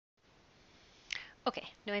Okay,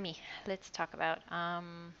 Noemi, let's talk about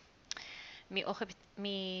mi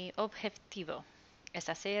objetivo es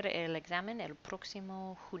hacer el examen el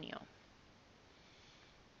próximo junio.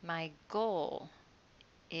 My goal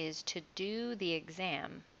is to do the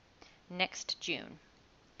exam next June.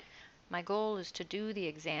 My goal is to do the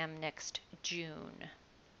exam next June.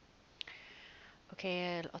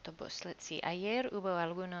 Okay, el autobús. Let's see. Ayer hubo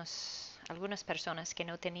algunas personas que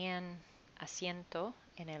no tenían asiento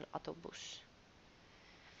en el autobús.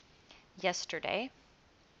 Yesterday,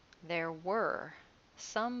 there were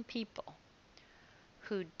some people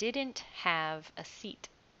who didn't have a seat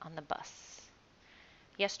on the bus.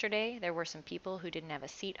 Yesterday, there were some people who didn't have a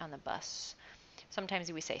seat on the bus.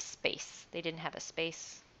 Sometimes we say space. They didn't have a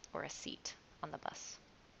space or a seat on the bus.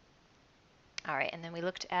 All right, and then we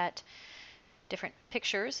looked at different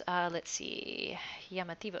pictures. Let's see.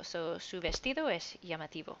 Llamativo. So, su vestido es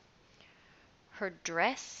llamativo. Her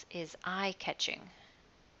dress is eye-catching.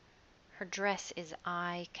 Her dress is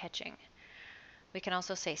eye-catching. We can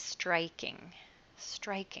also say striking.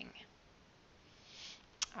 Striking.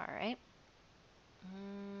 All right.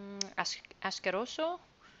 Asqueroso,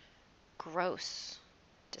 gross,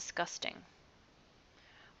 disgusting.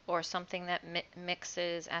 Or something that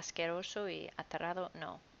mixes asqueroso y aterrado.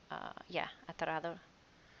 No. Aterrado.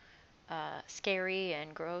 Scary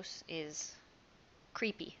and gross is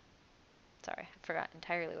creepy. Sorry, I forgot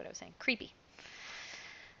entirely what I was saying. Creepy.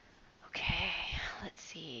 Okay, let's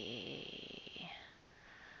see.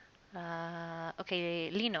 Okay,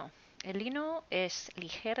 lino. El lino es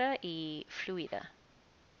ligera y fluida.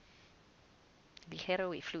 Ligero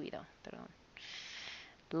y fluido, perdón.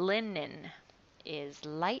 Linen is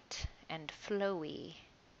light and flowy.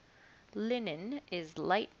 Linen is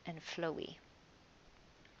light and flowy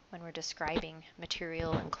when we're describing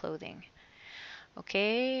material and clothing.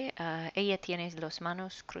 Okay, ella tiene los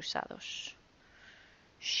manos cruzados.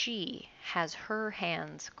 She has her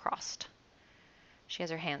hands crossed. She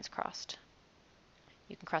has her hands crossed.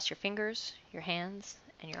 You can cross your fingers, your hands,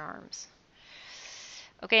 and your arms.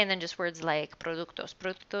 Okay, and then just words like productos,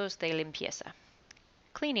 productos de limpieza,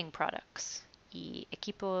 cleaning products, y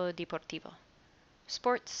equipo deportivo,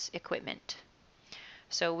 sports equipment.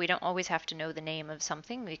 So we don't always have to know the name of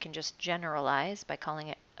something. We can just generalize by calling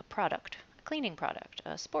it a product, a cleaning product,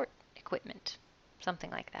 a sport equipment,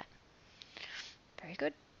 something like that. Very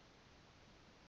good.